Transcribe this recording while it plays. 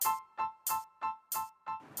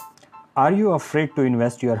Are you afraid to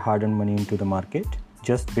invest your hard-earned money into the market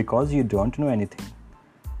just because you don't know anything?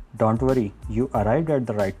 Don't worry, you arrived at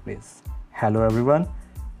the right place. Hello everyone,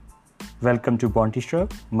 welcome to Bounty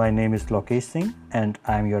Shop. My name is Lokesh Singh and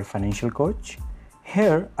I am your financial coach.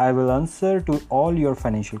 Here I will answer to all your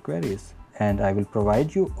financial queries and I will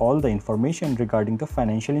provide you all the information regarding the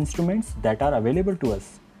financial instruments that are available to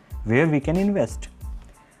us, where we can invest.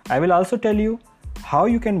 I will also tell you how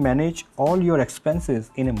you can manage all your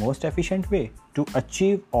expenses in a most efficient way to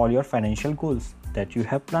achieve all your financial goals that you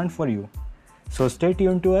have planned for you. So stay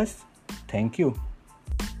tuned to us. Thank you.